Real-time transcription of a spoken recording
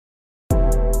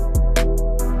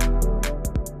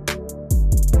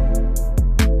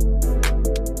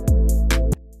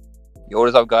What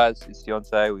is up, guys? It's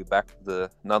Deontay. We're back with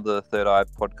another Third Eye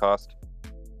podcast.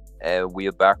 And we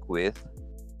are back with...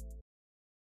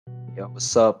 Yo,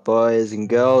 what's up, boys and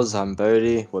girls? I'm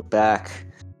Bodie. We're back.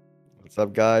 What's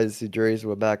up, guys? Idris,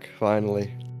 we're back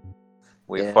finally.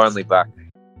 We're Yeah. finally back.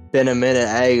 Been a minute,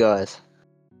 hey guys.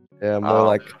 Yeah, more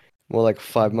like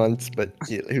 5 months, but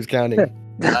who's counting?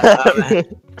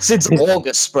 Since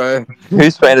August, bro.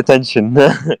 Who's paying attention?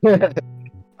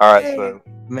 Alright, so...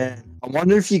 Man, I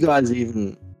wonder if you guys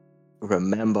even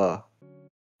remember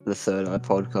the Third Eye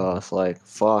podcast. Like,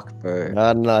 fuck, bro.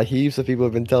 Nah, heaps of people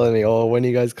have been telling me, "Oh, when are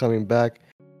you guys coming back?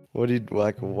 Why haven't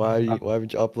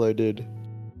you uploaded?"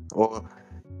 Well,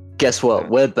 guess what?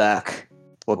 We're back.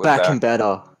 We're back and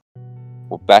better.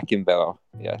 We're back in better.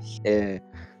 Yes. Yeah.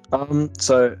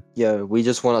 So, we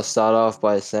just want to start off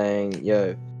by saying,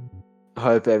 I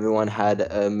hope everyone had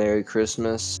a Merry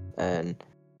Christmas and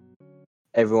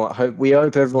we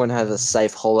hope everyone has a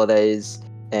safe holidays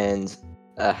and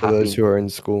a For happy. those who are in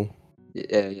school.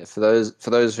 Yeah. For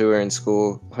those who are in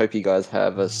school, hope you guys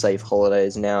have a safe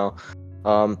holidays now.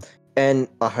 And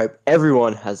I hope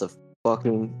everyone has a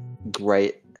fucking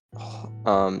great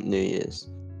New Year's,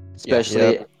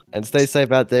 especially. Yeah. And stay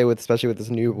safe out there, especially with this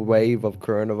new wave of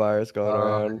coronavirus going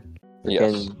around.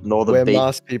 Yes. Northern Wear Beach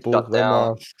masks, people. shut Wear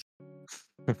down.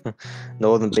 masks.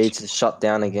 Northern Beach is shut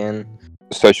down again.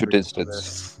 Social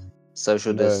distance.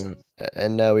 Social distance.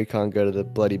 And now we can't go to the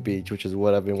bloody beach, which is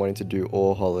what I've been wanting to do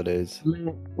all holidays.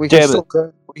 We can Damn still it.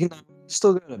 go. We can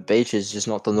still go to beaches, just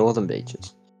not the northern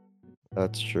beaches.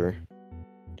 That's true.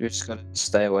 You just gotta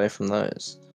stay away from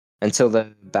those until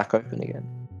they're back open again,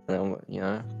 and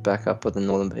then back up with the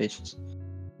northern beaches.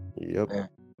 Yep. Yeah.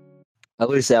 At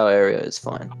least our area is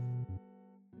fine.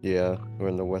 Yeah, we're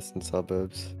in the western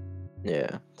suburbs.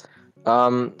 Yeah.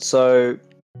 So,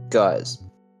 guys,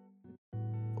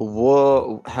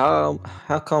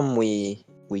 how come we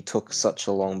took such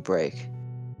a long break?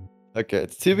 Okay,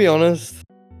 to be honest,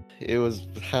 it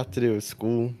had to do with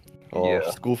school. Or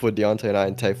Yeah. school for Deontay and I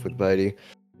and TAFE with Bodie.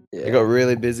 Yeah. It got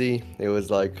really busy. It was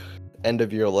like end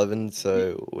of year 11,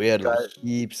 so we had like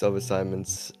heaps of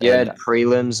assignments. You and had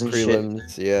prelims and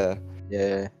prelims, yeah. shit.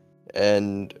 Yeah.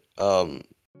 And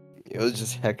it was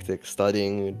just hectic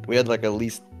studying. We had like at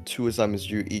least 2 assignments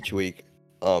due each week.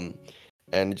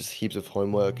 And just heaps of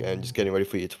homework and just getting ready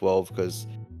for year 12 because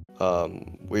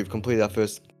we've completed our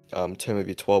first term of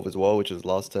year 12 as well, which was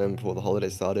last term before the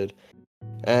holidays started.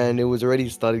 And it was already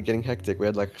started getting hectic. We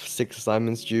had like 6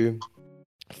 assignments due,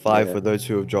 5 Yeah. for those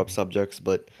who have dropped subjects,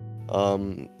 but I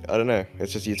don't know.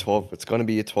 It's just year 12. It's gonna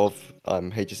be year 12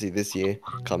 HSC this year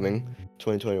coming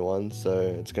 2021, so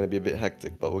it's gonna be a bit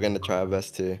hectic. But we're gonna try our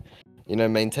best to,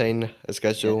 maintain a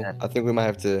schedule. Yeah. I think we might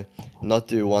have to not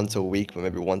do once a week, but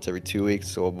maybe once every 2 weeks.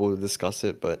 So we'll discuss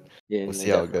it, but Yeah. we'll see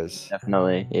how it goes.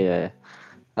 Definitely. Yeah.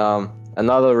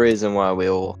 Another reason why we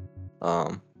all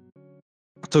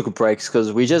took a break is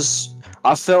because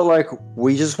I felt like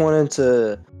we just wanted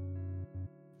to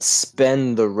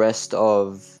spend the rest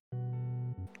of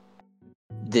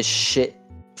this shit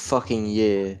fucking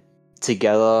year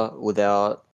together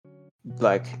without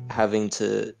like having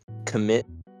to commit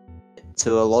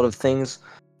to a lot of things.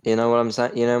 You know what I'm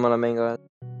saying? You know what I mean, guys?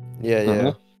 Yeah.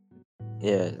 Mhm.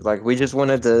 Yeah, like we just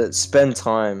wanted to spend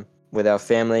time with our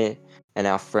family and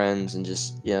our friends and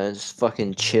just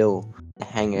fucking chill,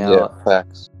 hang out. Yeah,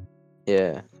 facts.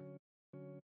 Yeah.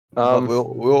 But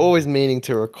we're always meaning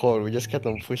to record. We just kept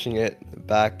on pushing it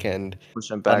back, and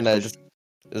pushing I back. don't know, it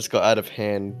just got out of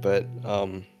hand. But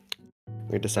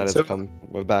we decided to come.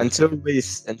 We're back. Until we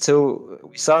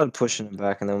started pushing it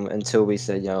back, and then until we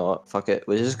said, you know what, fuck it,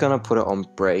 we're just gonna put it on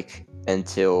break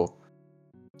until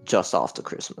just after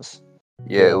Christmas.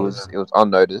 Yeah, it was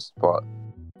unnoticed, but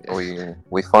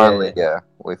we finally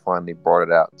we finally brought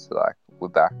it out. So like we're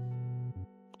back.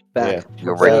 Back.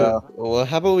 You're ready. Well,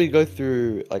 how about we go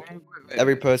through like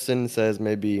every person says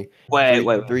maybe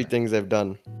three things they've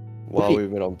done while Wait.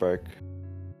 we've been on break.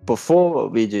 Before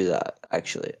we do that,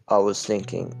 actually, I was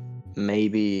thinking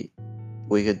maybe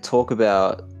we could talk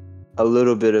about a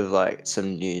little bit of like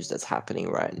some news that's happening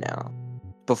right now.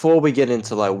 Before we get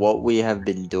into like what we have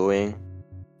been doing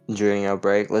during our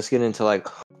break, let's get into like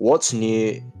what's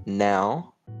new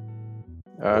now.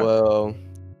 Alright. Well,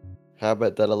 how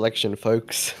about that election,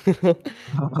 folks?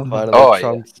 Finally, Oh,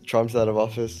 yeah. Trump's out of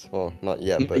office. Well, not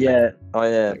yet,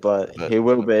 but but he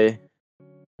will be.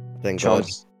 thank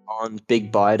Trump's on,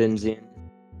 Big Biden's in.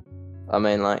 I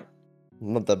mean, like, God.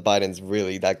 Not that Biden's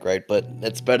really that great, but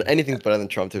it's better. Anything's better than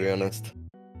Trump, to be honest.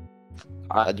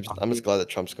 I'm just glad that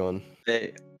Trump's gone.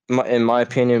 in my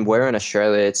opinion, we're in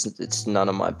Australia. It's none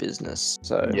of my business.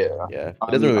 So Yeah. Yeah, it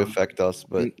I'm- doesn't really I'm- affect us,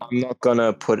 but I'm not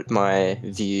gonna put my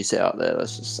views out there.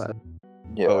 Let's just say.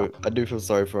 Yeah. oh, I do feel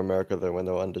sorry for America though when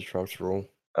they were under Trump's rule.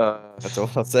 Uh, That's all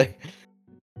I'll say.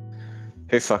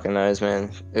 who fucking knows,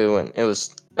 man? It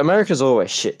was America's always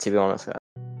shit, to be honest.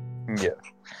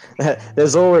 Yeah.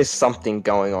 There's always something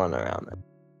going on around them.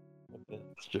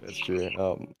 It's true. It's true.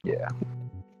 Yeah.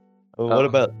 What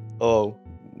about? Oh,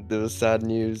 there was sad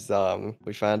news.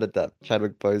 We found out that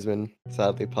Chadwick Boseman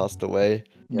sadly passed away.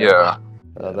 Yeah.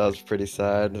 That was pretty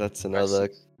sad. That's another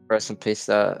Rest in peace,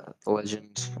 that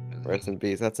legend. rest in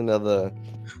peace. That's another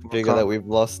figure that we've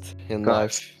lost in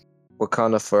life.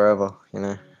 Wakanda forever, you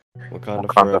know. Wakanda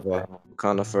Wakanda forever.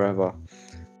 Wakanda forever.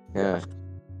 Yeah.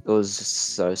 It was just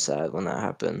so sad when that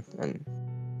happened, and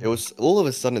It was all of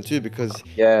a sudden too because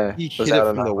yeah, he it was hid it out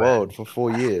of from the nowhere. world for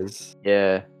 4 years.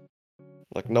 Yeah,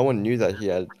 Like no one knew that he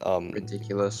had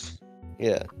ridiculous.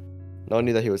 yeah, no one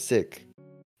knew that he was sick,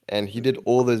 and he did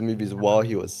all those movies while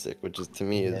he was sick, which is to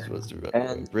me was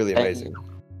And- really and- amazing.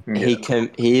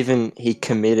 He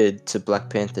committed to Black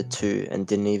Panther 2 and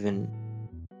didn't even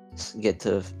get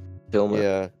to film it.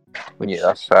 Yeah, Which Yeah,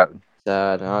 that's sad.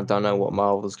 sad. I don't know what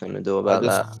Marvel's gonna do about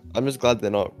that. I'm just glad they're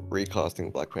not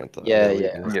recasting Black Panther. Yeah, they're yeah.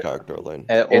 leaving his Yeah. character alone.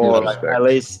 In Or respect.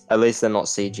 at least they're not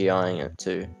CGIing it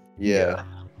too. Yeah,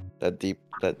 that deep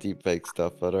fake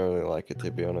stuff. I don't really like it, to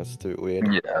be honest. Too weird.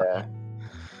 Yeah.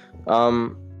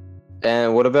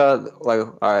 And what about like,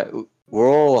 alright, we're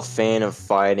all a fan of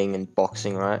fighting and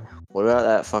boxing, right? What about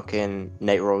that fucking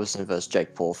Nate Robinson versus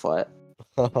Jake Paul fight?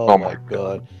 Oh my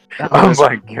god. Oh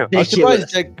my god.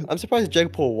 I'm surprised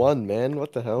Jake Paul won, man.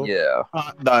 What the hell? Yeah.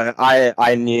 No,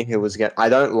 I knew he was gonna. I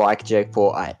don't like Jake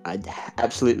Paul. I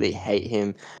absolutely hate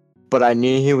him, but I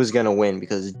knew he was gonna win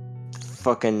because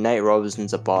fucking Nate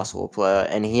Robinson's a basketball player,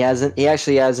 and he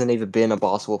actually hasn't even been a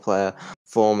basketball player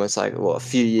for almost like a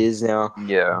few years now,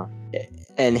 Yeah.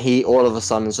 and he all of a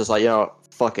sudden is just like, you know,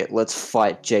 fuck it, let's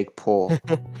fight Jake Paul.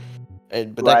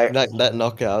 But Like- that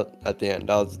knockout at the end,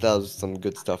 that was some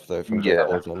good stuff though from Jake Yeah.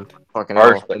 Paul's end. Fucking I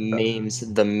hell, respect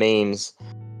the memes.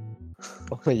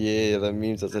 Oh yeah, the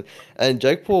memes. That's it. And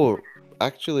Jake Paul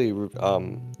actually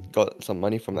got some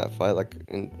money from that fight, like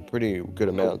in pretty good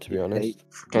amount, to be honest.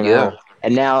 Fucking Yeah. hell.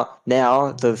 And now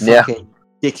the Yeah. fucking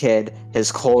dickhead has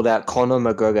called out Conor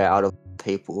McGregor out of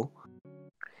people.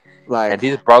 Like, And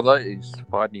his brother is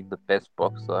fighting the best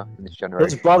boxer in this his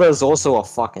generation. brother's also a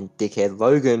fucking dickhead.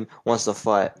 Logan wants to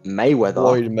fight Mayweather.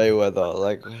 Floyd Mayweather,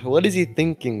 like, what is he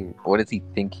thinking? What is he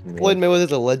thinking? Floyd Man?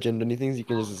 Mayweather's a legend, and he thinks he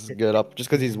can just get up just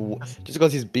because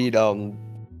he's beat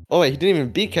Oh wait, he didn't even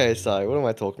beat KSI. What am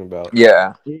I talking about?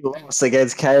 Yeah. He lost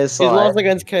against KSI. He lost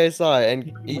against KSI, and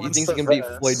he wants thinks he to can beat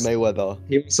verse- Floyd Mayweather.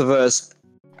 He wants to verse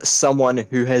someone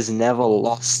who has never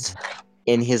lost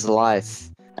in his life.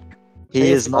 He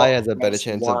is not KSI has a better lost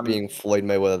chance one- of being Floyd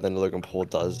Mayweather than Logan Paul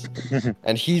does,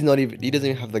 and he doesn't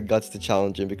even have the guts to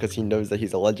challenge him because he knows that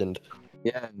he's a legend.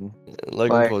 Yeah.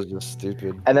 Logan Like- Paul's just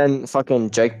stupid. And then fucking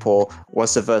Jake Paul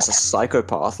wants to verse a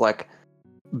psychopath. Like,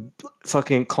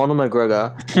 fucking Conor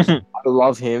McGregor. I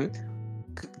love him,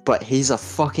 but he's a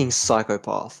fucking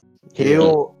psychopath.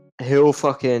 He'll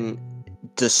fucking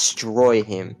destroy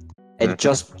him, and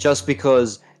just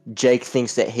because Jake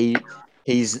thinks that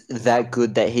he's that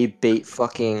good that he beat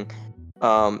fucking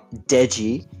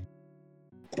Deji,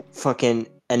 fucking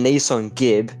Anison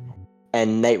Gibb,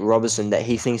 and Nate Robinson, that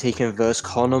he thinks he can verse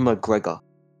Conor McGregor.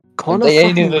 Conor They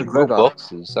ain't fucking even real McGregor.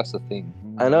 boxers. That's the thing.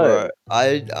 I know. Bro,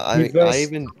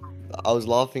 versed- I was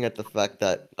laughing at the fact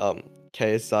that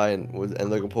KSI and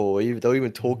Logan Paul they were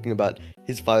even talking about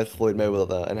his fight with Floyd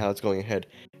Mayweather and how it's going ahead,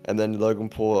 and then Logan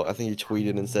Paul, I think he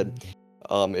tweeted and said,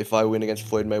 if I win against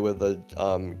Floyd Mayweather,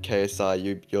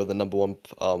 KSI, you're the number one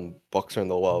boxer in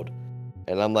the world,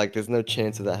 and I'm like, there's no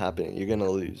chance of that happening. You're gonna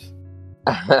lose.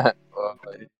 But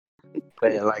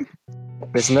like,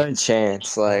 there's no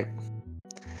chance. Like,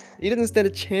 He doesn't stand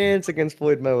a chance against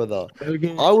Floyd Mayweather.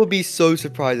 I would be so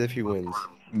surprised if he wins.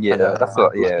 Yeah, that's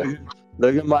what. Yeah.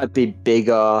 Logan might be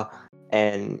bigger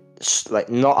and like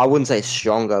not. I wouldn't say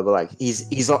stronger, but like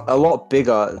he's a lot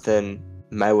bigger than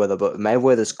Mayweather. But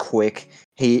Mayweather's quick.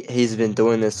 He's been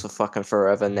doing this for fucking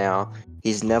forever now.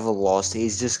 He's never lost.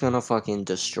 He's just gonna fucking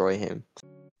destroy him.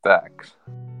 Facts.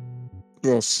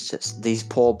 It's just these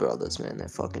Paul brothers, man. They're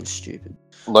fucking stupid.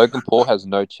 Logan Paul has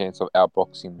no chance of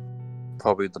outboxing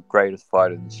probably the greatest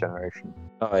fighter in this generation.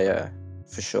 Oh yeah,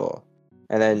 for sure.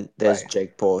 And then there's Right.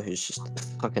 Jake Paul, who's just a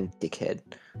fucking dickhead.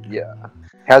 Yeah.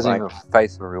 Hasn't Like- even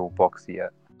faced a real boxer yet.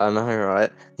 I know,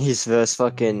 right? He's versus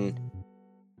fucking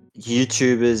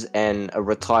YouTubers and a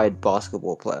retired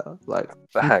basketball player. Like,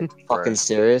 Fact, bro. fucking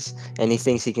serious. And he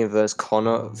thinks he can verse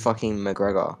Conor fucking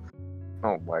McGregor.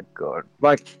 Oh my god.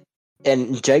 Like,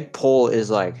 and Jake Paul is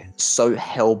like so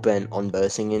hell bent on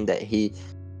versing him that he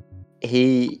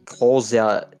calls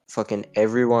out fucking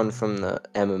everyone from the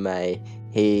MMA.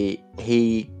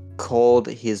 He called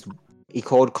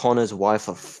Conor's wife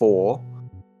a whore,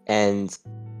 and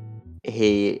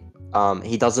he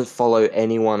doesn't follow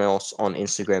anyone else on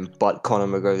Instagram but Conor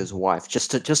McGregor's wife.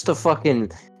 Just to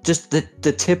fucking just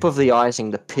the tip of the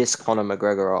icing to piss Conor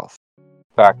McGregor off.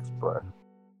 Facts, bro.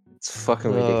 It's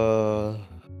fucking ridiculous.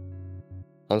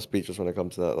 I'm speechless when it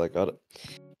comes to that. Like,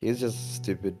 he's just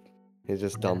stupid. He's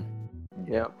just dumb.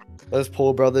 Yeah. Those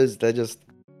Paul brothers, they're just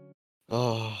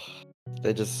so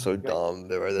dumb.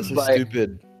 They're so Like-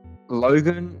 stupid.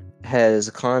 Logan has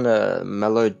kind of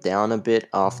mellowed down a bit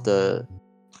after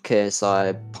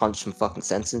KSI punched some fucking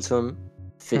sense into him.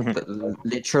 But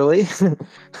literally,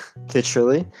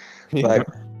 literally. Like,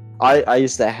 I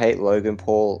used to hate Logan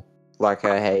Paul like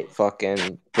I hate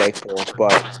fucking Jake Paul,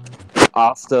 but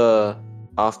after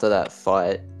that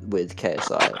fight with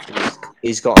KSI,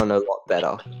 he's gotten a lot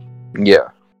better. Yeah.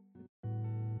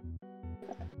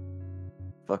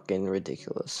 Fucking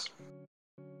ridiculous.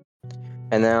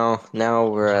 And now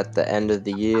we're at the end of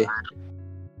the year,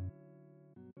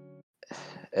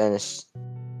 and it's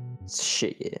a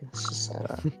shit year. It's just say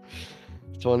that.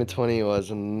 2020 was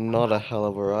not a hell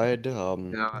of a ride. Dude,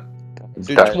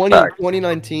 Fact, fact.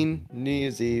 2019 New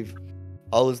Year's Eve,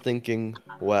 I was thinking,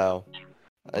 wow,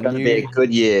 It's gonna be a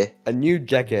good year. a new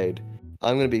decade.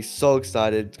 I'm gonna be so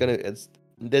excited.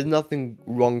 There's nothing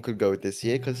wrong could go with this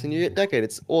year because it's a new decade.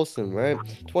 It's awesome, right?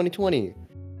 2020,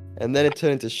 and then it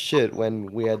turned into shit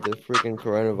when we had the freaking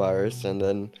coronavirus, and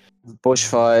then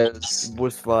Bushfires.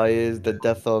 bushfires, the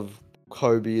death of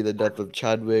Kobe, the death of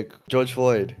Chadwick, George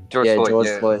Floyd. George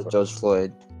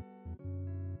Floyd.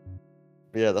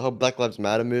 Yeah, the whole Black Lives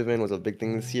Matter movement was a big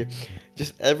thing this year.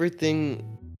 Just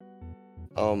everything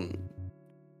that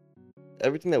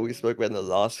we spoke about in the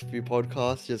last few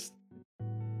podcasts, just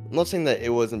I'm not saying that it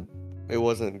wasn't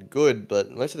good, but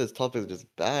most of this topic is just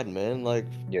bad, man. Like,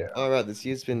 Yeah. alright, this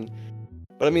year's been,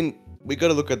 but I mean, we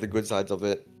gotta look at the good sides of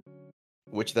it,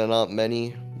 which there aren't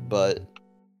many, but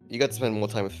you got to spend more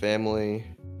time with family.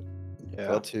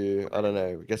 Got to, I don't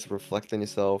know, I guess reflect on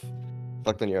yourself,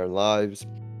 reflect on your own lives.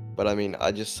 But I mean,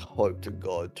 I just hope to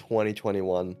God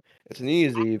 2021. It's New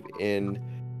Year's Eve in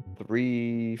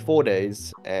 4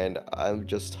 days, and I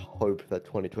just hope that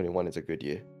 2021 is a good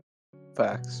year.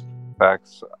 Facts.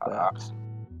 Facts. Facts.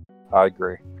 I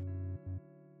agree.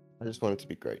 I just want it to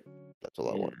be great. That's all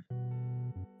I want.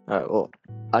 Alright, well,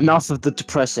 enough of the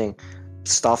depressing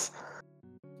stuff.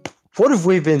 What have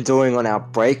we been doing on our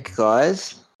break,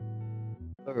 guys?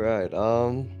 Alright,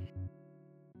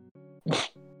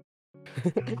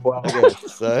 Well, okay,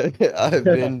 so I've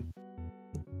been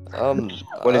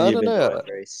what have I you don't been know. doing,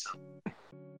 Reese?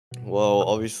 Well,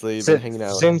 obviously been hanging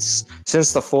out. Since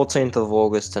the 14th of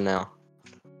August to now.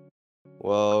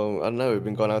 Well, I don't know, we've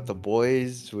been going out with the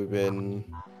boys, we've been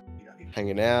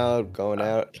hanging out, going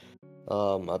out.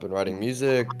 I've been writing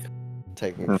music,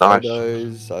 taking Nice.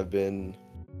 photos. I've been,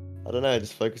 I don't know,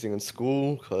 just focusing on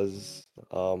school because,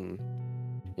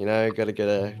 you know, gotta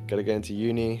get into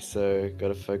uni, so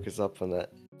gotta focus up on that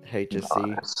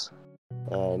HSC. Nice.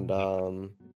 And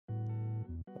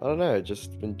I don't know,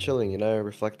 just been chilling, you know,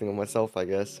 reflecting on myself, I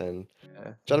guess, and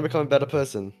Yeah. trying to become a better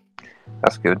person.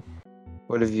 That's good.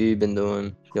 What have you been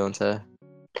doing, Deontay?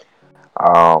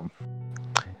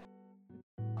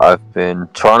 I've been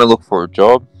trying to look for a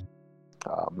job.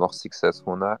 I'm not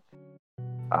successful in that.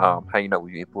 Hanging out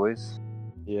with you boys,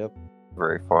 Yep.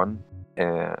 very fun,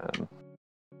 and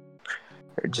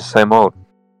just same old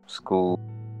school,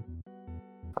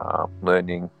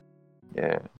 learning.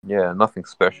 Yeah, nothing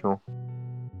special.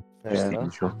 Fair Just the enough.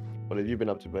 usual. What have you been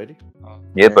up to, Brady?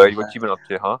 Yeah, Bodie, what you been up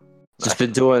to, huh? Just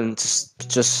been doing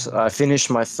just I finished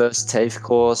my first TAFE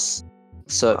course,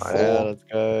 Cert 4, Yeah, let's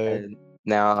go. and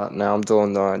now I'm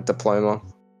doing the diploma,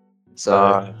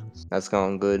 so that's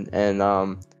going good. And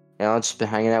now I've just been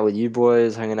hanging out with you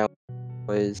boys, hanging out with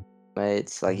boys,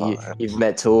 mates. Like Nice. you've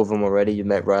met 2 of them already. You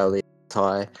met Riley,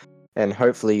 Ty, and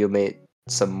hopefully you'll meet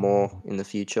some more in the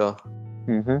future.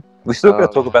 Mm-hmm. We still gotta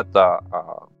talk about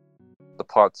the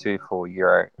part 2 for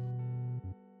year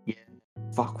 8.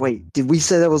 Fuck, wait, did we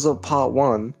say that was a part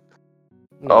 1?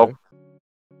 Oh.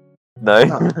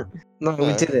 No. No,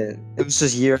 we didn't. It was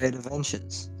just year 8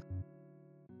 adventures.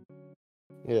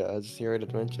 Yeah, I just hear it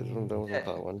adventures. That was a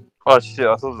part 1. Oh shit!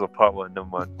 I thought it was a part 1. Never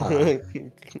mind.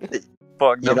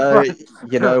 Fuck. You Never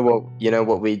mind. know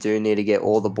what we do need to get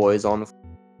all the boys on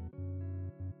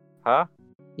Huh?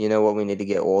 You know what we need to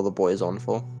get all the boys on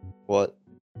for? What?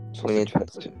 We need,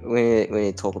 Sausage fest. we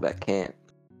need to talk about camp.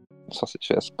 Sausage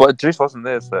fest. But Juice wasn't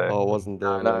there, so. Oh, it wasn't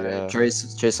there. No, yeah. Trace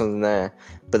wasn't there.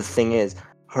 But the thing is,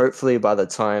 hopefully by the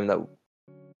time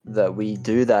that we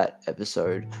do that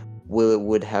episode, Will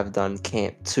would have done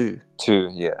Camp 2, 2,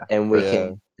 yeah. and we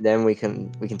Yeah.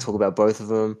 can talk about both of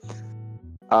them.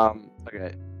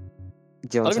 Okay.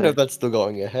 Do you I want don't to even know if that's still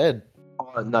going ahead.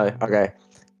 Oh, no, okay.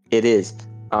 It is.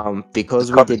 Because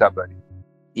Just we copy did. that, buddy.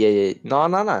 Yeah. No.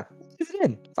 Leave it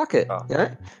in. Fuck it. Oh. You know,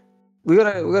 we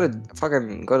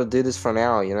gotta do this for an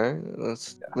hour. You know,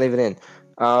 let's leave it in.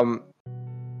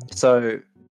 So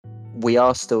we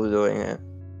are still doing it,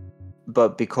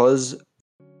 but because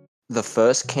the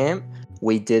first camp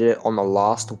we did it on the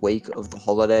last week of the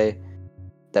holiday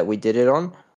that we did it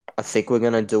on, I think we're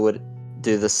gonna do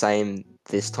the same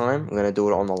this time. We're gonna do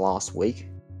it on the last week.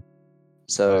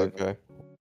 So Okay.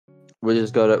 we're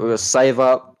gonna save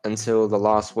up until the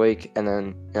last week, and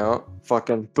then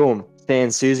fucking boom, Stan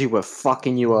Susie, we're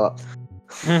fucking you up.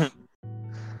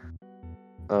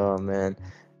 Oh man.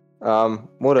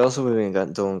 What else have we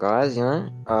been doing, guys? You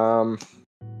know,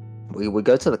 we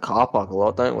go to the car park a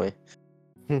lot, don't we?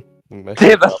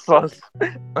 Yeah, that's us.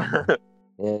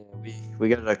 Yeah, we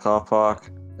go to the car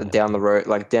park down the road,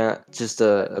 like down just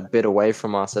a bit away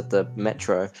from us at the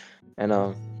metro,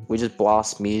 and we just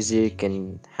blast music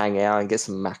and hang out and get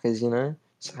some macas, you know.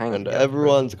 Just hang And out.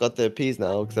 everyone's got their P's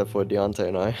now, except for Deontay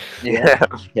and I. Yeah.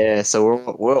 Yeah,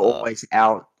 so we're always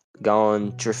out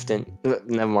going drifting.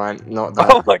 Never mind, not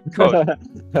Oh that. my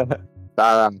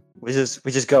god. We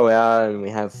just go out and we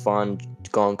have fun,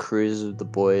 go on cruises with the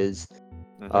boys.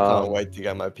 I can't wait to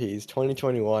get my P's.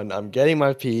 2021, I'm getting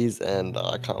my P's, and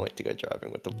I can't wait to go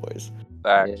driving with the boys.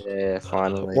 Facts. Yeah,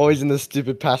 finally. Always in the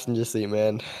stupid passenger seat,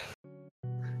 man.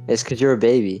 It's because you're a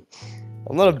baby.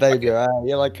 I'm not a baby, alright?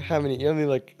 You're like how many? You're only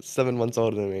like 7 months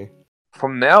older than me.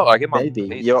 From now, I get my Baby,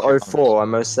 P's you're in 04,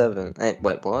 I'm 07. Hey,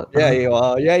 wait, what? Yeah, you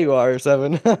are. Yeah, you are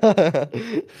 7.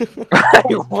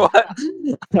 What?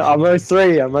 I'm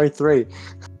 03. I'm 03.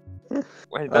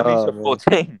 Wait, that means Oh, you're man.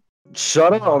 14.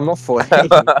 Shut up! I'm not 14.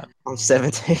 I'm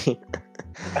 17.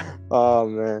 Oh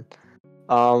man.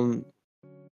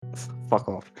 Fuck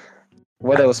off.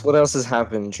 What else? What else has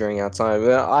happened during our time?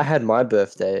 Well, I had my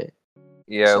birthday.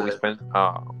 Yeah, So- we spent.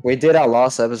 We did our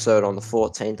last episode on the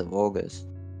 14th of August.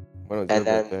 When was And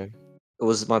your then- birthday? It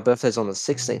was my birthday's on the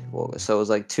 16th of August, so it was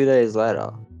like 2 days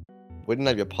later. We didn't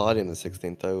have your party on the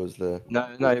 16th, though. It was the.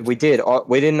 No, we did.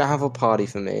 We didn't have a party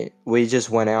for me. We just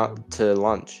went out to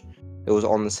lunch. It was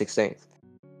on the 16th.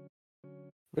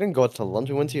 We didn't go out to lunch.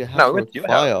 We went to your house No, we for went a to your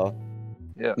house.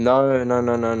 fire.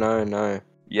 No.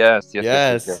 Yes.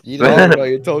 Yes, you don't know what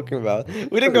you're talking about.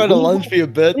 We didn't go to lunch for your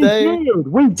birthday.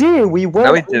 We did. We went.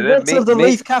 No, we didn't. went to the Me-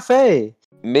 Leaf Cafe.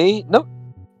 Me? No.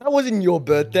 That wasn't your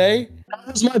birthday. That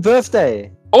was my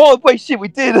birthday. Oh wait, shit, we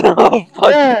did. Oh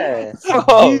fuck. Yeah, fuck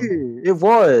Oh. you. It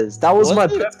was. That was Was my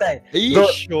it? birthday. Are you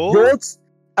Look, sure? Yours,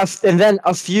 and then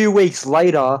a few weeks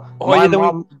later, Oh my yeah, then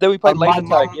mum. we played my laser tag.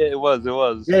 mum- Yeah, it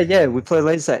was. Yeah, we played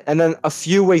later tag. And then a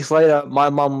few weeks later, my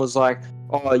mum was like,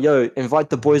 "Oh, yo, invite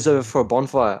the boys over for a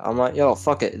bonfire." I'm like, "Yo,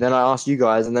 fuck it." Then I asked you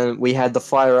guys, and then we had the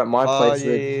fire at my Oh, place.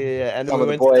 yeah. And then some we of the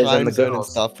went boys to and Time the Zone and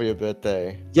girls. stuff for your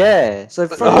birthday. Yeah, so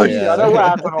fuck Oh, you. yeah. I know what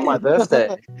happened on my birthday.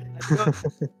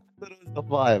 I thought it was the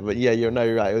fire, but yeah, you're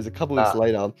right. It was a couple weeks Ah.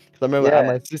 later. Because I remember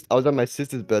Yeah. I was at my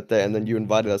sister's birthday, and then you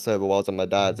invited us over while I was at my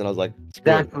dad's, and I was like,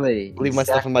 screw it. Exactly. Leave my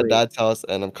stuff at my dad's house,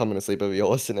 and I'm coming to sleep over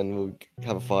yours, and then we'll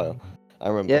have a fire. I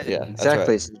remember. Yeah, Yeah, that's right.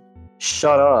 exactly.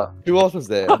 Shut up. Who else was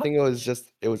there? I think it was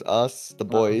us, the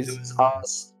boys, It was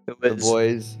us. the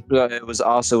boys. No, it was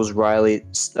us. It was Riley,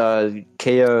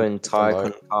 Keo, and Ty Simone.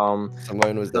 couldn't come.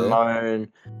 Simone was there, Simone,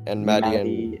 and Maddie,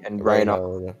 Maddie and Raina Raina,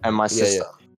 were there. and my Yeah, yeah. sister.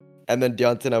 And then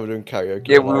Deontay and I were doing karaoke.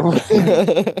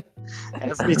 Yeah,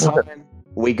 Every time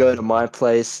we go to my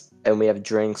place and we have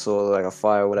drinks or like a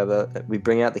fire or whatever, we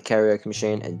bring out the karaoke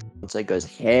machine and Deontay goes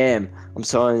ham. I'm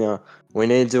telling you, we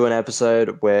need to do an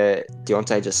episode where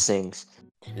Deontay just sings.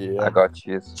 yeah. I got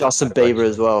you. Justin I got you. Bieber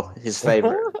as well, his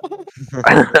favorite.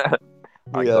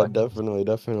 I Yeah, got definitely.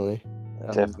 definitely.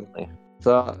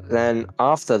 So then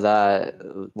after that,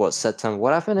 what, September?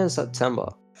 What happened in September?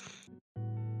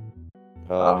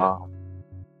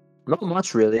 Not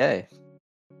much really, eh?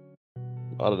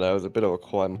 I don't know. It was a bit of a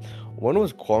quarantine. When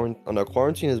was quarantine? Oh no,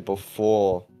 quarantine is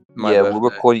before. My Yeah, birthday. we're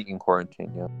recording in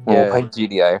quarantine. Yeah. Yeah. We're playing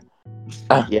GTA.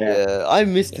 Yeah. Yeah, I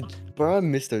missed it, bro. I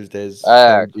missed those days.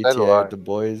 Ah, playing so do GTA I. with the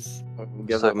boys. We'll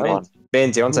get So that, man. fun. Me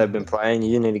and Deontay have been playing.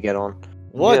 You need to get on.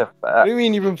 What? Yeah, What do you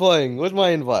mean you've been playing? Where's my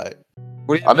invite?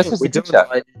 What do I messaged We the do chat.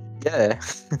 invite- Yeah.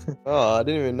 Oh, I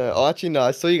didn't even know. Oh, actually, no.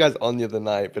 I saw you guys on the other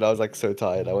night, but I was like so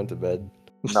tired. I went to bed.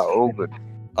 No, all good.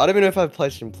 I don't even know if I have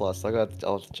PlayStation Plus. I'll have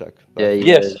to check. But Yeah, I you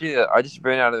think- Yes, yeah. I just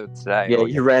ran out of it today. Yeah,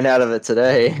 you ran out of it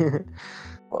today.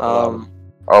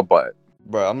 I'll buy it.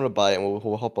 Bro, I'm gonna buy it and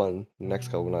we'll hop on the next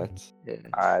couple nights. Yeah.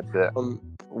 I bet.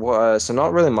 So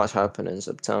not really much happened in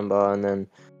September, and then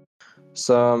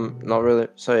not really.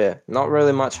 So yeah, not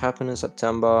really much happened in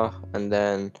September, and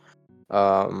then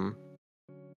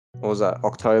what was that?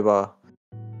 October.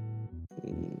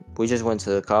 We just went to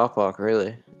the car park,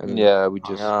 really. And Yeah, we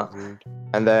hung just out.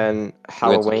 And then went to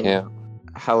Halloween. camp.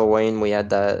 Halloween, we had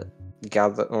that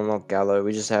gather. Well, not gather.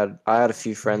 I had a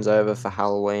few friends over for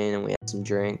Halloween, and we had some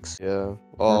drinks. Yeah.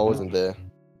 Oh, I wasn't there.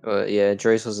 Yeah,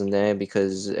 Dries wasn't there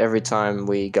because every time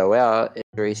we go out,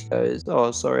 Dries goes,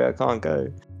 "Oh, sorry, I can't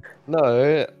go."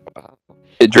 No.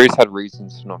 Idris had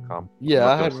reasons to not come. Yeah,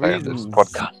 I I'm had not gonna say on this reasons.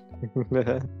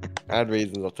 podcast. I had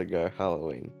reasons not to go.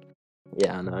 Halloween.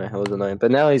 Yeah, I know, it was annoying.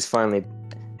 But now he's finally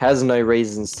has no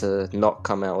reasons to not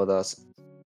come out with us.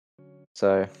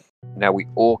 So Now we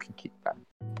all can kick back.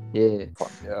 yeah.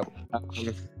 Yeah.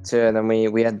 So yeah, then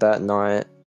we had that night,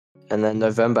 and then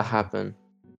November happened.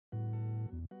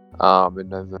 In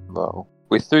November,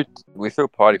 we threw a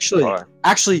party. Actually- for Thai.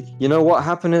 Actually, you know what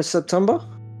happened in September?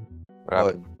 What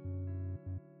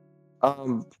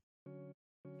happened?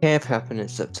 Camp happened in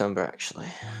September, actually.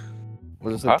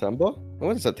 Was it Huh? September? When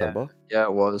was it September? Yeah,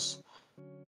 it was.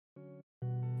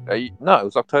 No, it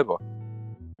was October.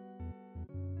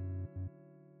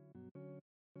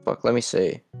 Fuck, let me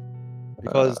see.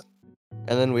 Because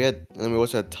and then we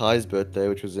also had Ty's birthday,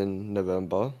 which was in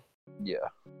November. Yeah,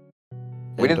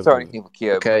 End we didn't of throw November. anything for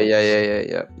Kia. Okay,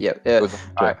 yeah. It was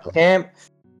Alright, camp.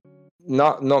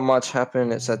 Not much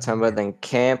happened in September. Then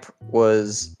camp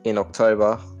was in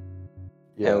October,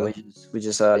 Yeah. and we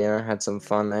just had some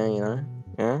fun there.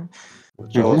 Yeah.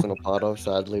 Which I wasn't a part of,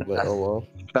 sadly, but oh well.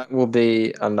 That will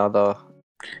be another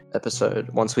episode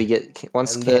once And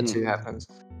camp then- 2 happens.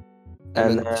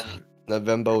 And And then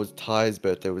November was Ty's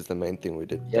birthday was the main thing we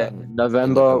did. Yeah, then.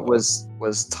 November November.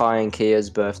 was Ty and Kia's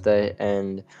birthday,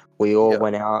 and we all Yeah.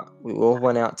 went out. We all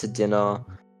went out to dinner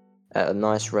at a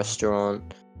nice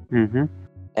restaurant, Mm-hmm.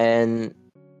 and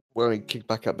When we kicked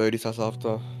back at Bodie's house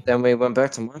after. then we went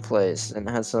back to my place and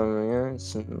had some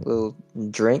little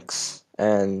drinks,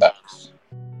 and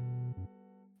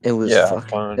it was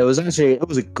fun. it was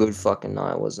a good fucking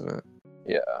night, wasn't it?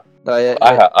 Yeah, Like,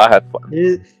 I had fun.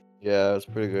 Yeah, it was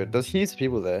pretty good. There's heaps of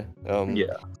people there.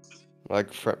 Yeah,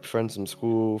 Like friends from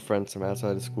school, friends from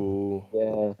outside of school.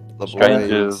 yeah. The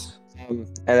strangers. And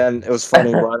then it was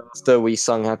funny right after we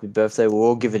sung Happy Birthday, we were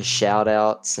all giving shout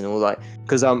outs and all like,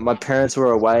 because my parents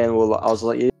were away and I was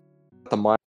like, yeah, the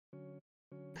mic.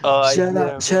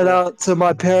 Shout out to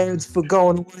my parents for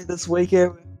going away this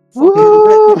weekend.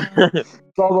 Woo!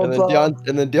 Blah, blah, And then, blah.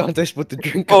 and then Deontay split the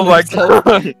drink. Oh my god!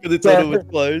 Because he thought it was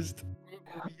closed.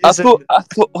 I thought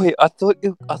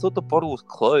the bottle was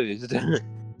closed.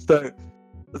 So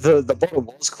the bottle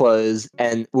was closed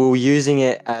and we were using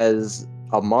it as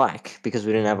a mic because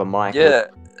we didn't have a mic. Yeah,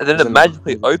 and then it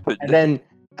magically opened. And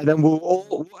then we'll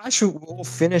all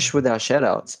finish with our shout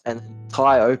outs, and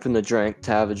Ty opened the drink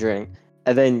to have a drink,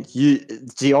 and then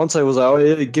Deontay was like, "Oh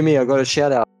yeah, give me, I got a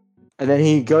shout out," and then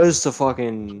he goes to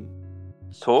fucking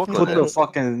Talk put on the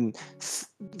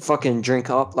it. fucking drink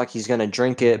up like he's gonna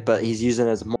drink it, but he's using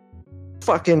it as a mic.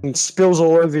 Fucking spills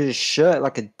all over his shirt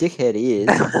like a dickhead he is.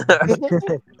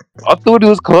 I thought it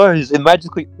was closed. It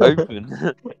magically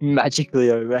opened. Magically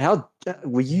over. How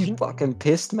were you fucking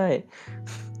pissed, mate?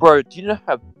 Bro, do you know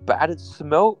how bad it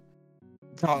smelled?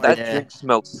 Oh, That yeah. drink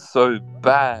smelled so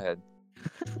bad.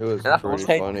 It was And I pretty was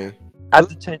funny. I had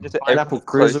to change it to Pineapple everything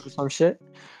cruiser closed. or some shit.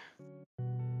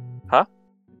 Huh?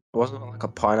 Wasn't it like a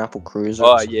pineapple cruiser?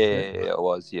 Oh or some yeah, shit? it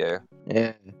was. Yeah,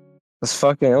 Yeah.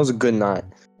 It was a good night.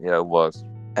 yeah, it was.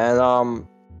 And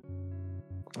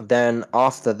then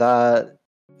after that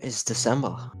is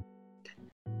December.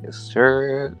 Yes,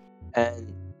 sir.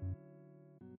 And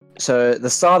so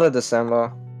the start of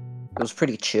December, it was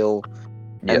pretty chill.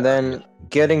 Yeah. And then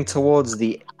getting towards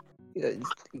the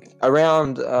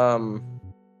around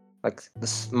like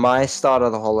my start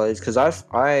of the holidays, because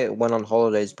I went on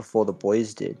holidays before the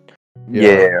boys did.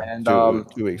 Yeah. And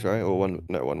 2 weeks, right? Or 1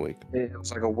 week. it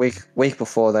was like a week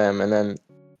before them, and then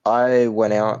I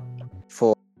went out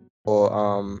for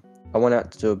I went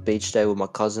out to do a beach day with my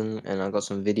cousin, and I got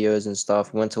some videos and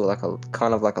stuff. Went to like a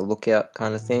kind of like a lookout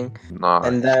kind of thing, Nice.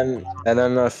 and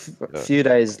then a few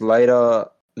days later,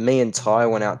 me and Ty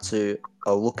went out to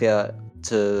a lookout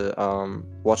to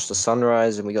watch the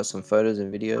sunrise, and we got some photos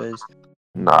and videos.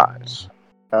 Nice.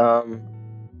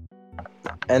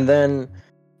 And then,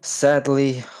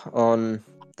 sadly, on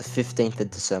the 15th of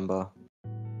December,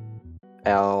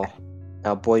 our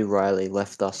boy Riley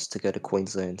left us to go to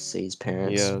Queensland to see his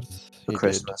parents Yes, for he did.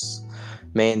 Christmas.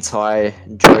 Me and Ty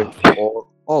drove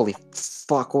holy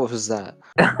fuck, what was that?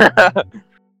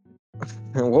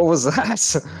 What was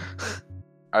that?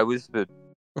 I whispered.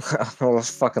 That was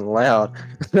fucking loud.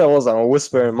 That wasn't a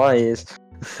whisper in my ears.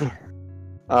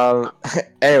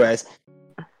 Anyways,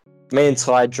 me and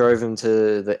Ty drove him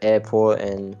to the airport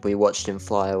and we watched him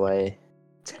fly away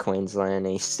to Queensland.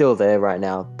 He's still there right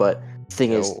now, but the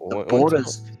thing Yeah, is, the when-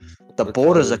 borders, the we're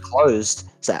borders are closed.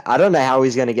 So I don't know how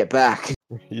he's gonna get back.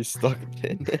 He's stuck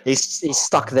there. He's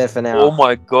stuck there for now. Oh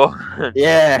my god.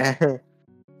 Yeah,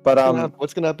 but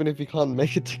What's gonna happen if he can't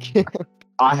make it to camp?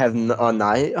 I have no. Oh,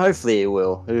 no, hopefully he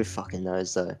will. Who fucking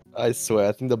knows though? I swear,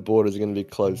 I think the borders are gonna be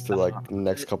closed to like the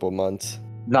next couple of months.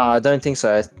 No, I don't think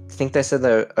so. I think they said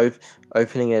they're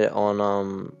opening it on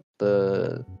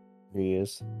the New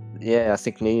Year's. I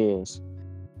think New Year's.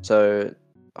 So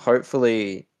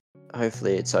hopefully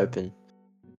it's open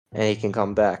and he can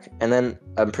come back. And then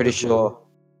I'm pretty sure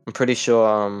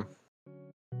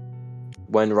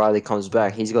when Riley comes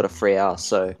back, he's got a free house.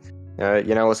 So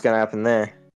you know what's gonna happen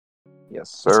there. Yes,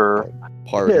 sir.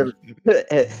 Party. Party.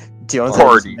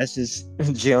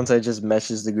 Deontay just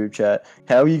messages the group chat.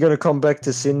 How are you gonna come back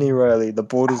to Sydney, Riley? The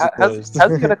borders are closed.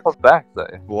 How's he gonna come back though?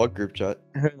 What group chat?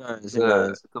 Who knows? Who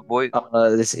knows? The boy.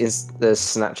 This is the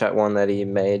Snapchat one that he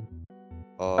made.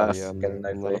 Oh yeah, fucking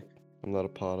no clue. I'm not a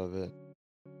part of it.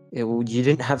 Yeah, well, you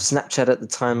didn't have Snapchat at the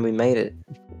time we made it.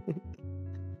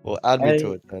 Well, add me Hey.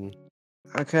 to it then.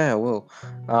 Okay, I will.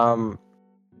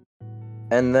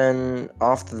 And then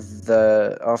after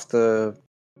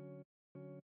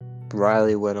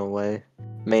Riley went away,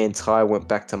 me and Ty went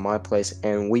back to my place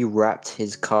and we wrapped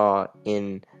his car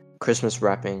in Christmas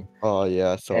wrapping. Oh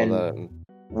yeah, I saw And- that.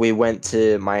 We went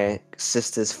to my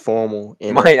sister's formal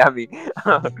in Miami.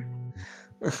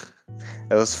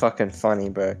 It was fucking funny,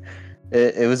 bro.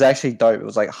 It was actually dope. It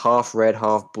was like half red,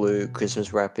 half blue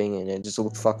Christmas wrapping, and it just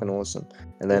looked fucking awesome.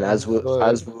 And then Yeah, as we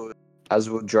good.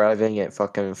 were driving, it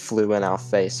fucking flew in our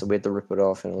face, so we had to rip it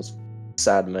off, and it was a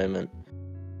sad moment.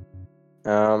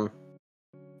 And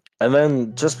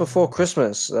then just before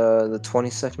Christmas, the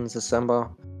 22nd of December,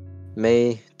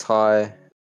 me, Ty,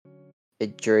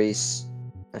 Idris's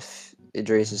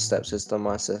stepsister,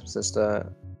 my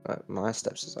stepsister. I don't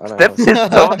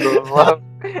know.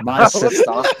 My sister.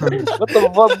 What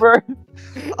the fuck, bro?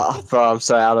 Oh, bro, I'm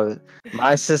so out of it.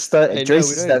 My sister, Hey, no,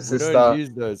 Idris's we don't stepsister.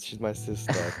 use those. She's my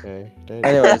sister. Okay. Don't-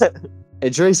 Anyways,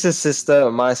 Idris's sister,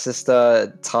 my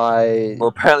sister, Ty. Well,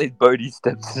 apparently Bodhi's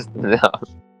stepsister now.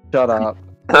 Shut up.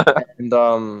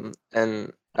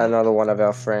 And another one of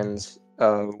our friends.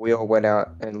 We all went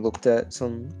out and looked at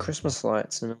some Christmas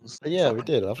lights, and it was Yeah, we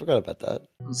did. I forgot about that.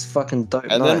 it was fucking dope.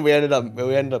 And night. then we ended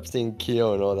up seeing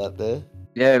Keo and all that there.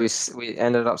 Yeah, we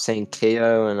ended up seeing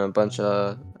Keo and a bunch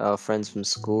of our friends from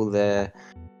school there,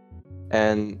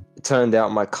 and it turned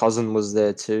out my cousin was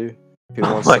there too, who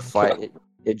Oh wants my to fight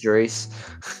Idris.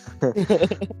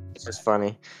 It's just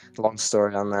funny. Long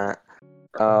story on that.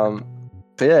 But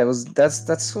yeah,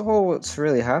 that's all what's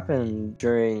really happened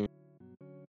during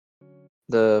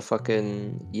the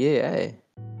fucking year, eh?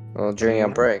 Well, during our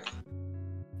break.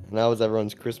 And how was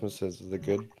everyone's Christmases? Was it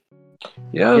good?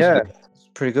 Yeah. Yeah, it's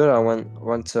pretty good. I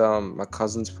went to my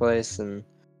cousin's place and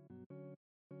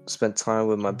spent time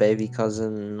with my baby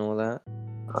cousin and all that.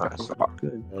 Nice.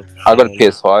 Good. I got a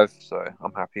PS5, so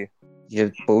I'm happy.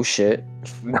 You bullshit.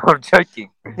 No, I'm joking.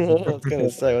 I was gonna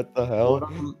say, what the hell?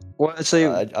 What actually?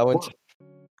 I went.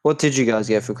 What did you guys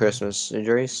get for Christmas,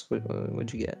 Idris?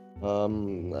 What'd you get?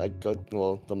 I got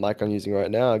the mic I'm using right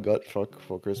now. I got for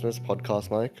Christmas, podcast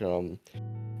mic.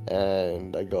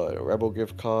 And I got a Rebel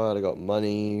gift card. I got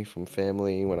money from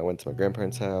family when I went to my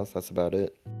grandparents' house. That's about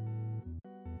it.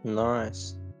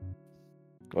 Nice.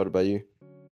 What about you?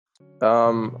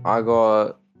 I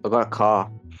got a car.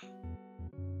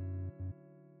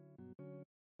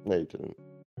 No, you didn't.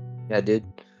 Yeah, I did.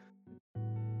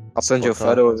 I'll send you a What car?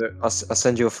 photo of it. I'll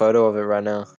send you a photo of it right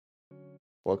now.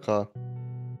 What car?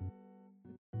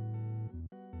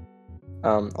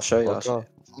 I'll show you. What car?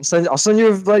 I'll send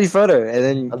you a bloody photo, and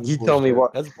then That's you tell me bullshit.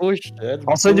 what. That's bullshit. That's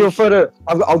I'll send you a bullshit.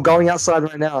 photo. I'm going outside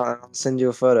right now. And I'll send you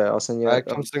a photo. I'll send you. Alright,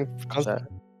 come chat.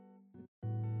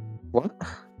 What?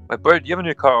 Wait, bro, do you have a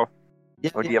new car?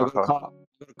 Yeah, Or do you have a I got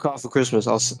a car for Christmas.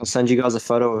 I'll send you guys a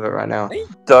photo of it right now.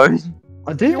 Don't.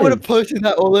 I do. You would have posted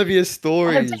that all over your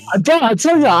stories. I don't. I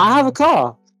tell you, I have a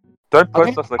car. Don't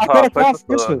post us the I car. got a car Post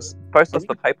for us Christmas. post us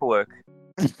the paperwork.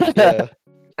 Yeah.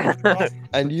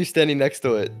 And you standing next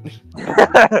to it.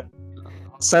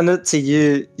 I'll send it to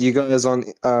you guys on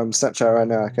Snapchat right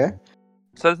now, okay?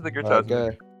 Send it to the group chat.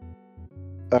 Okay.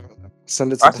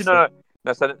 Send it to Actually,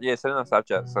 no. Send it on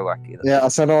Snapchat. So like, Yeah, I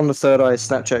sent it on the Third Eye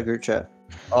Snapchat group chat.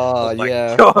 Oh, Oh my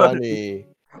yeah, God. funny.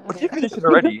 What, you finished it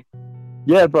already?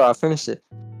 Yeah, bro, I finished it.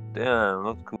 Damn,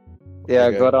 that's cool. Yeah,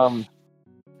 Okay. I got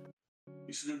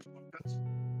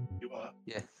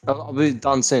Yeah, I'll be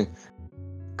done soon.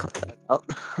 Cut that out.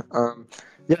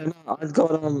 Yeah, no, I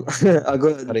got I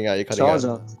got a Cutting out, you're cutting out.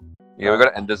 charger. Yeah, we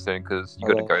gotta end this soon because you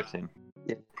gotta go soon.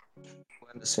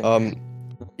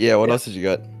 Yeah, what Yeah. else did you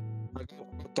get? I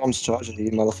got Dom's charger,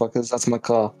 you motherfuckers. That's my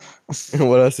car.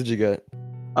 What else did you get?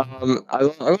 I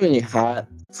got a new hat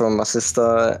from my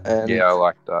sister, and Yeah, I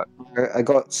like that. I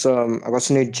got some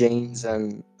new jeans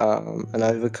and an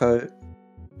overcoat.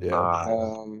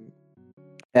 Yeah.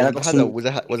 And I Was got the hat some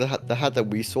was the hat that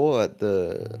we saw at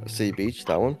the sea beach?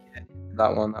 That one?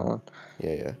 that one.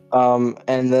 Yeah.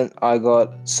 And then I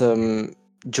got some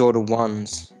Jordan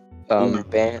 1s, bands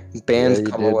Yeah, you did.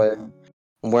 colorway.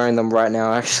 I'm wearing them right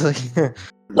now, actually.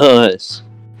 Nice.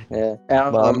 Yeah.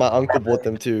 My uncle bought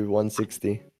them too,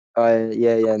 160.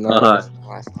 Yeah, nice.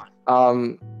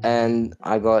 And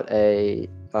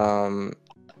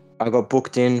I got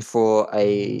booked in for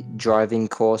a driving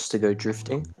course to go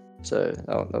drifting, so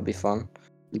that'll be fun.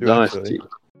 Nice. Actually.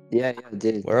 Yeah, I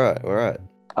did. Where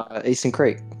at? Eastern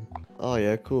Creek. Oh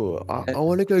yeah, cool. I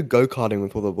want to go go-karting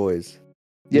with all the boys.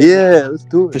 Yeah, let's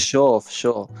do for sure. Let's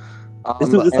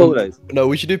do this and- holidays. No,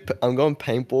 we should do. I'm going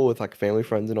paintball with like family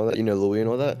friends and all that. You know, Louis and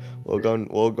all that. We're going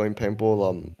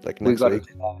paintball. Like We next gotta week.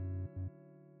 do that.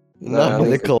 No, we-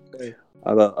 Nicole.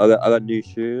 I got new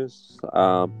shoes.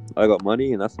 I got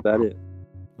money, and that's about it.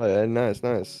 Oh yeah,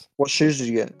 nice. What shoes did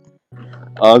you get?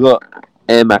 I got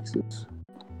Air Maxes.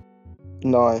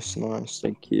 Nice.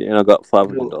 Thank you, and I got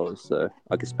 $500, so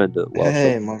I can spend it. Well,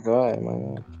 Hey, my guy.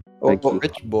 Thank you.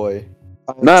 Rich boy.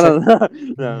 No.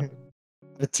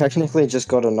 I technically just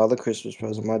got another Christmas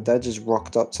present. My dad just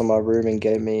rocked up to my room and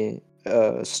gave me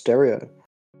a stereo.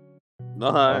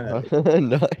 No.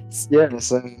 Nice. Yeah,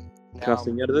 so Can I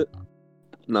sing out of it?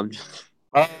 No, I'm just.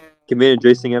 uh, Can me and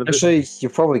Dre sing out of it? actually, you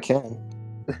probably can.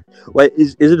 Wait,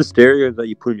 is it a stereo that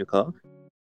you put in your car?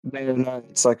 No,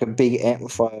 it's like a big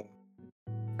amplifier.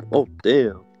 Oh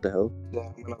damn! What the hell? Yeah,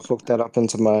 I'm gonna hook that up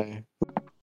into my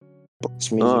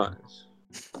box music.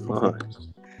 Nice.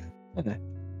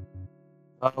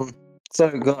 So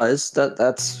guys,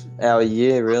 that's our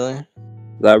year really.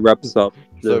 That wraps up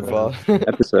So the far.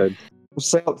 episode.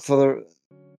 So for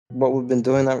what we've been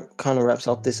doing, that kind of wraps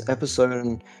up this episode,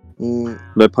 and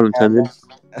No pun intended.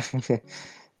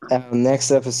 our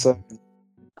next episode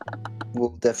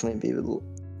will definitely be a little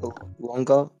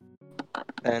longer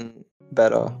and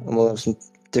better, and we'll have some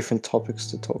different topics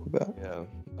to talk about. Yeah.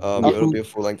 It'll be a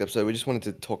full-length episode. We just wanted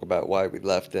to talk about why we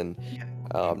left and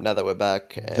now that we're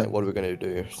back and what we're gonna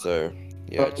do. So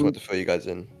yeah, I just wanted to fill you guys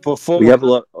in. Before We have a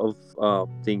lot of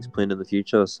things planned in the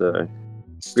future, so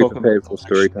let's be talk prepared about for that,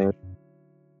 story actually. time.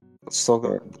 Let's talk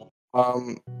about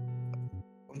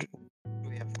what do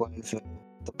we have planned for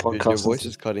the podcast? Your voice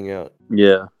is cutting out.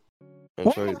 Yeah.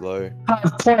 And so is low.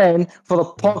 have planned for the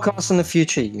podcast in the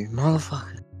future, you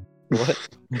motherfucker. What?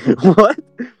 What?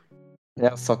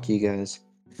 Yeah, fuck you guys.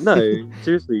 No,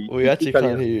 seriously. We you actually keep cutting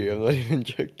can't out. hear you. I'm not even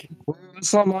joking.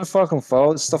 It's not my fucking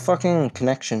fault. It's the fucking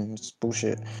connection. It's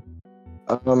bullshit.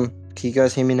 Can you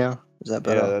guys hear me now? Is that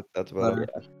better? Yeah, that's better.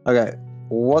 Okay.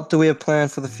 What do we have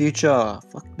planned for the future?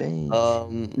 Fuck me.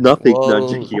 Nothing. Well,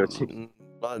 No, Jackie, you're chicken.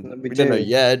 We we don't know do.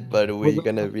 yet, but we're Well,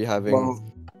 gonna be having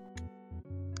Well,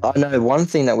 I know one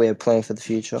thing that we have planned for the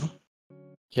future.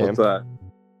 camp. What's that?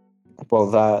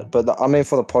 Well, I mean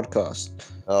for the podcast.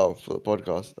 Oh, for the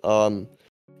podcast.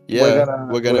 Yeah,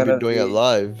 We're we're gonna gonna be doing it be-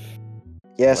 live.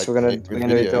 Yes, Like, we're gonna with we're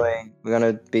gonna video. we're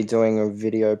gonna be doing a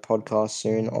video podcast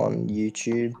soon on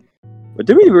YouTube. But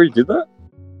did we already do that?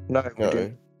 No, we No,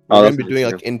 didn't. we're Oh, gonna that's be doing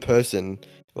Instagram. like in person,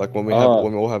 like when we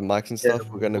all have mics and Yeah, stuff.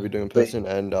 We're gonna be doing in we- person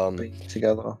and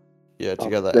Together. yeah, Oh,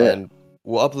 together, yeah. and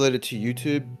we'll upload it to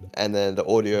YouTube, and then the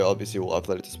audio obviously we'll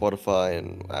upload it to Spotify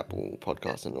and Apple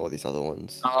Podcasts and all these other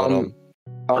ones.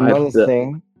 Another bet.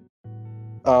 thing,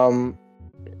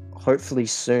 hopefully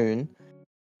soon,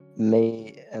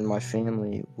 me and my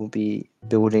family will be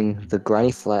building the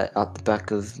granny flat at the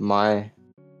back of my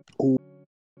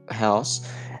house,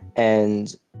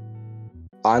 and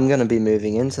I'm gonna be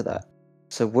moving into that.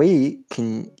 So we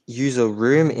can use a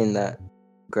room in that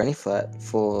granny flat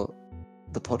for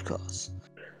the podcast.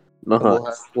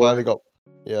 Nice. Finally got.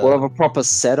 Yeah. We'll have a proper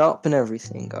setup and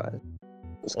everything, guys.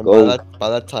 Let's And go. by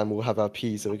that time we'll have our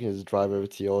P, so we can just drive over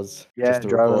to yours. Yeah, just to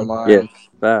drive record. mine, Yeah,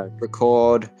 back.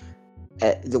 record,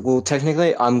 Well,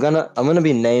 technically, I'm gonna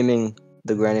be naming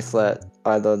the granny flat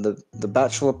either the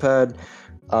bachelor pad,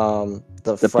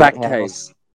 the front Bat Cave.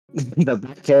 house, the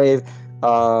bat cave,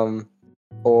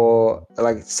 or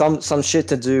like some shit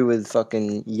to do with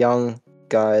fucking young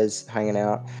guys hanging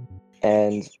out,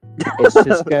 and it's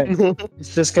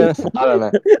just gonna I don't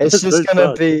know. It's That's just so gonna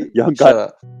sus. be Young shut guy.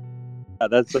 up.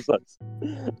 That's so sus.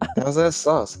 How's that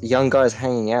sauce? Young guys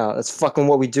hanging out. That's fucking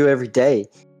what we do every day.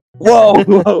 Whoa,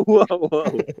 whoa, whoa,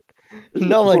 whoa.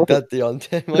 Not like that,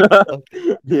 Deontay. My God.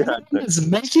 Yeah. It's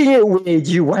making it weird,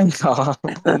 you wanker.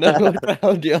 No, what the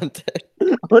hell,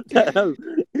 Deontay? What the hell?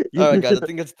 Alright, guys, I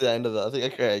think that's the end of that. I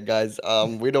think, okay, guys,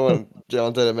 we don't want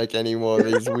Deontay to make any more of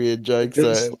these weird jokes,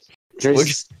 so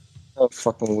Just so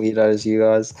fucking weirdos, you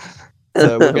guys.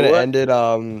 we're gonna What? end it.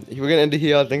 We're gonna end it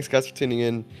here. Thanks, guys, for tuning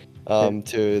in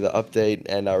to the update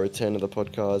and our return of the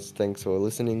podcast. Thanks for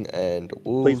listening, and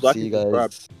we'll Please like see you and subscribe.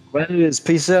 guys. Well, it is.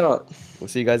 Peace out. We'll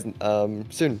see you guys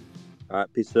soon.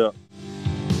 Alright, peace out.